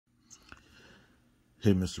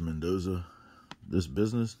Hey, Mr. Mendoza, this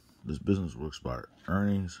business works by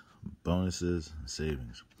earnings, bonuses, and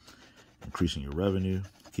savings. Increasing your revenue,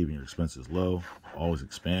 keeping your expenses low, always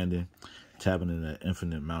expanding, tapping into that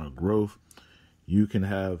infinite amount of growth. You can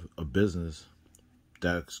have a business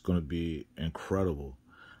that's going to be incredible.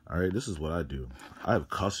 All right, this is what I do. I have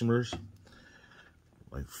customers,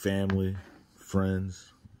 like family,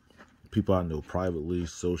 friends, people I know privately,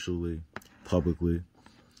 socially, publicly,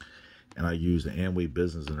 and I use the Amway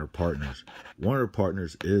business and their partners. One of their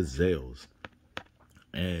partners is Zales,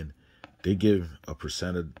 and they give a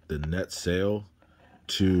percent of the net sale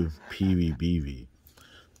to PVBV.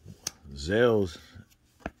 Zales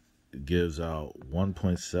gives out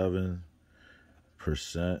 1.7%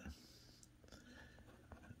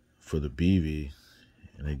 for the BV,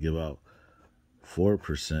 and they give out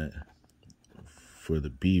 4% for the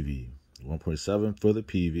BV. 1.7 for the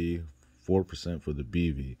PV, 4% for the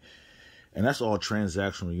BV. And that's all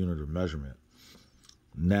transactional unit of measurement.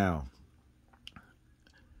 Now,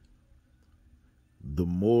 the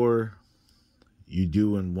more you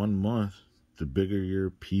do in 1 month, the bigger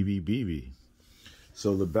your PVBV.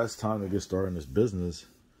 So the best time to get started in this business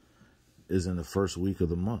is in the first week of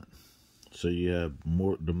the month. So you have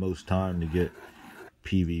the most time to get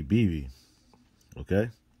PVBV.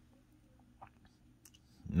 Okay?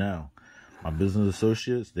 Now, my business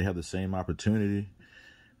associates, they have the same opportunity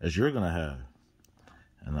as you're going to have.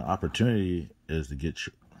 And the opportunity is to get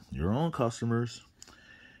your own customers.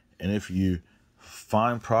 And if you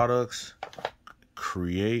find products,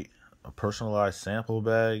 create a personalized sample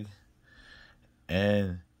bag,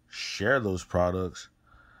 and share those products,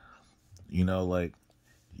 you have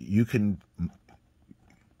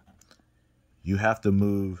to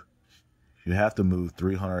move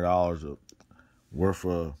 $300 worth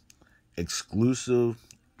of exclusive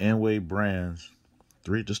Amway brands,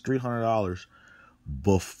 just $300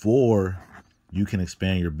 before you can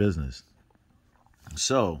expand your business.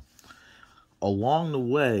 So along the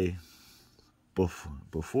way,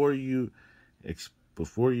 before you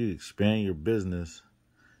expand your business,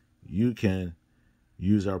 you can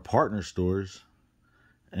use our partner stores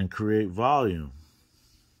and create volume,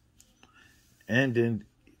 and then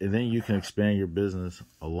you can expand your business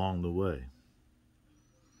along the way.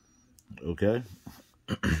 Okay?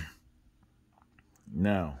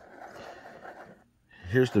 Now,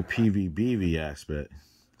 here's the PVBV aspect.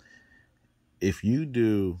 If you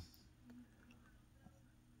do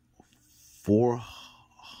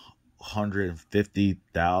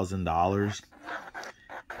 $450,000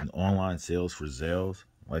 in online sales for Zales,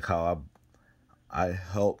 like how I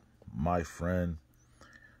helped my friend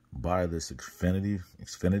buy this Xfinity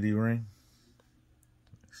ring,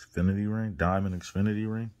 diamond Xfinity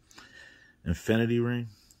ring, infinity ring.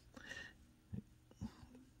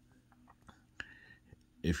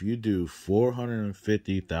 If you do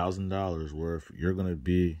 $450,000 worth, you're going to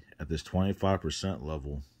be at this 25%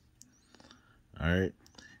 level. All right.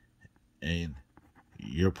 And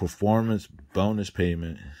your performance bonus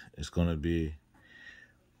payment is going to be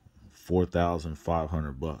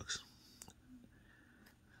 $4,500.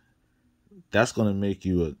 That's going to make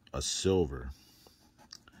you a silver.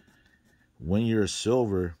 When you're a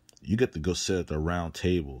silver, you get to go sit at the round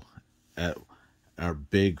table at our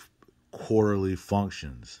big quarterly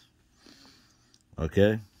functions.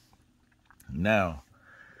 Okay? Now,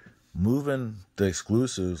 moving the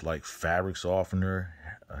exclusives like fabric softener,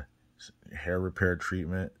 hair repair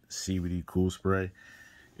treatment, CBD cool spray,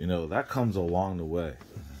 that comes along the way.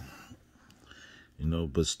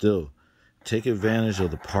 But still, take advantage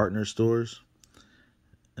of the partner stores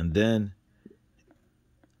and then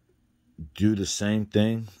do the same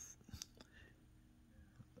thing,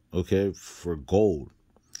 okay, for gold.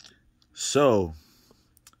 So,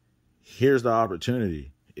 here's the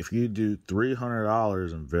opportunity. If you do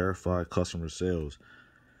 $300 in verified customer sales,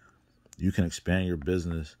 you can expand your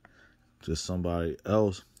business to somebody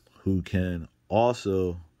else who can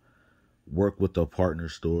also work with the partner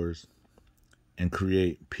stores and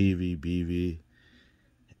create PVBV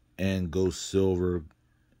and go silver,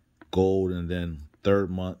 gold, and then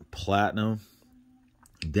third month platinum.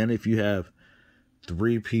 Then if you have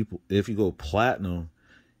 3 people, if you go platinum,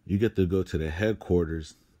 you get to go to the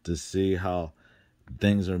headquarters to see how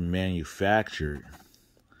things are manufactured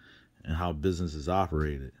and how business is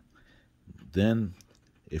operated. Then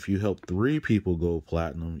if you help 3 people go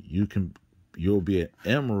platinum, you'll be an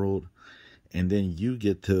emerald, and then you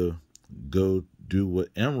get to go do what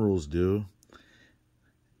emeralds do.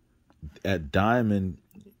 At diamond,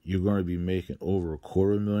 you're going to be making over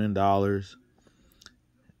 $250,000,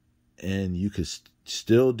 and you could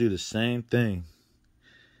still do the same thing,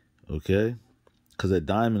 okay? Because at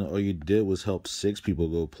Diamond, all you did was help 6 people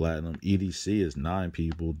go platinum. EDC is 9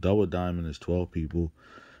 people. Double Diamond is 12 people.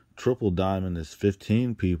 Triple Diamond is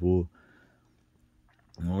 15 people.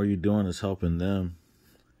 And all you're doing is helping them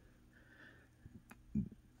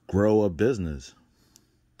grow a business.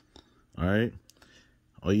 All right?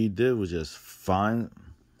 All you did was just find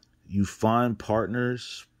partner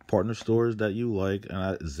stores that you like.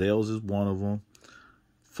 And Zales is one of them.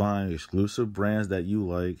 Find exclusive brands that you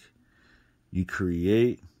like. You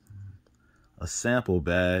create a sample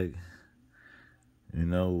bag,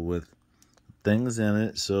 with things in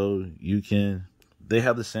it, so they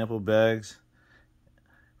have the sample bags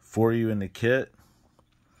for you in the kit,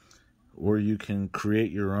 or you can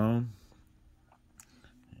create your own,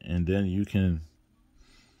 and then you can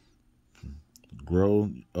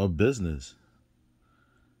grow a business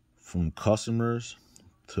from customers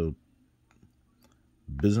to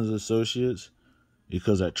business associates.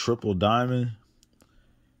 Because at Triple Diamond,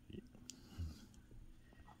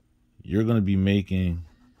 you're going to be making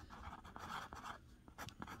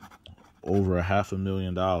over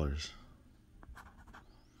 $500,000.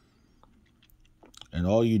 And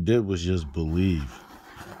all you did was just believe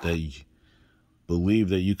that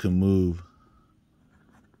you can move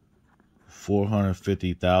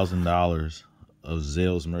 $450,000 of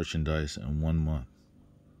Zales merchandise in 1 month.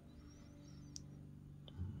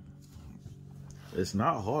 It's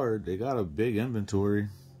not hard. They got a big inventory.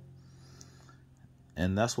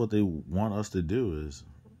 And that's what they want us to do, is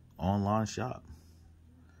online shop.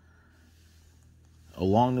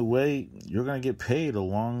 Along the way, you're going to get paid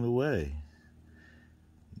along the way.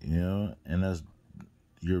 And as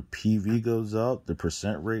your PV goes up, the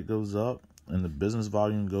percent rate goes up, and the business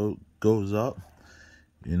volume goes up.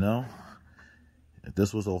 If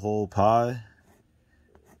this was a whole pie,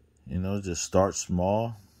 just start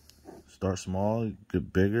small. Start small,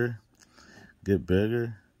 get bigger,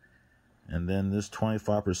 and then this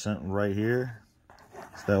 25% right here,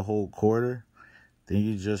 it's that whole quarter. Then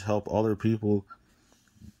you just help other people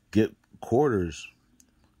get quarters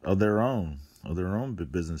of their own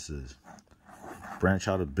businesses. Branch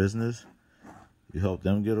out of business, you help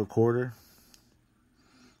them get a quarter,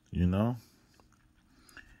 and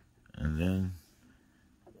then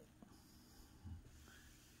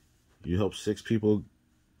you help 6 people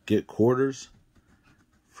get quarters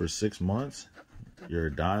for 6 months. You're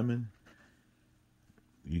a diamond.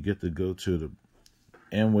 You get to go to the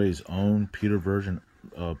Amway's own Peter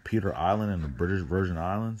Island and the British Virgin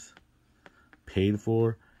Islands, paid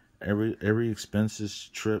for. Every expenses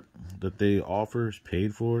trip that they offer is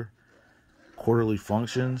paid for. Quarterly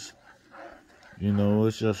functions.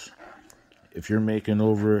 It's just if you're making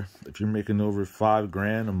over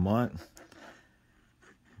 $5,000 a month.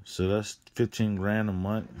 So that's $15,000 a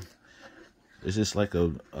month. It's just like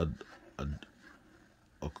a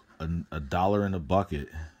dollar in a bucket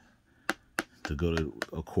to go to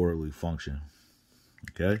a quarterly function.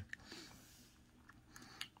 Okay?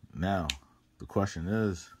 Now, the question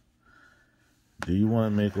is, do you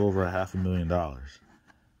want to make over $500,000?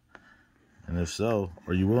 And if so,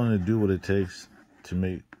 are you willing to do what it takes to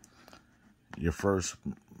make your first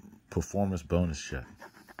performance bonus check?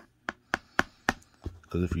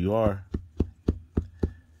 Because if you are,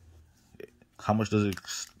 how much does it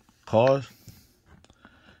cost?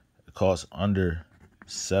 It costs under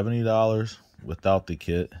 $70 without the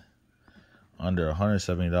kit, under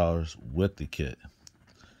 $170 with the kit.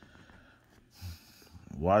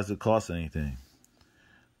 Why does it cost anything?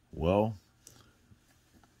 Well,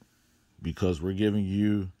 because we're giving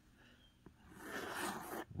you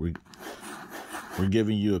a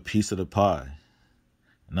piece of the pie.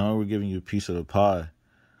 Not only are we giving you a piece of the pie,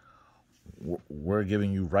 we're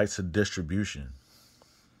giving you rights of distribution.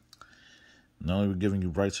 Not only are we giving you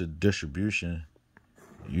rights of distribution,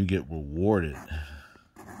 you get rewarded.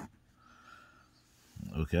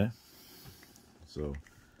 Okay? So,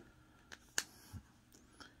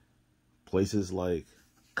 places like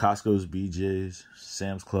Costco's, BJ's,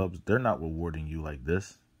 Sam's Clubs, they're not rewarding you like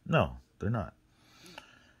this. No, they're not.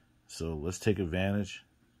 So let's take advantage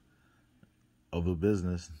of a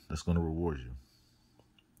business that's going to reward you.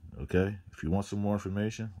 Okay? If you want some more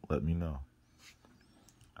information, let me know.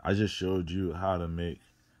 I just showed you how to make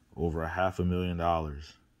over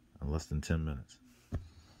 $500,000 in less than 10 minutes.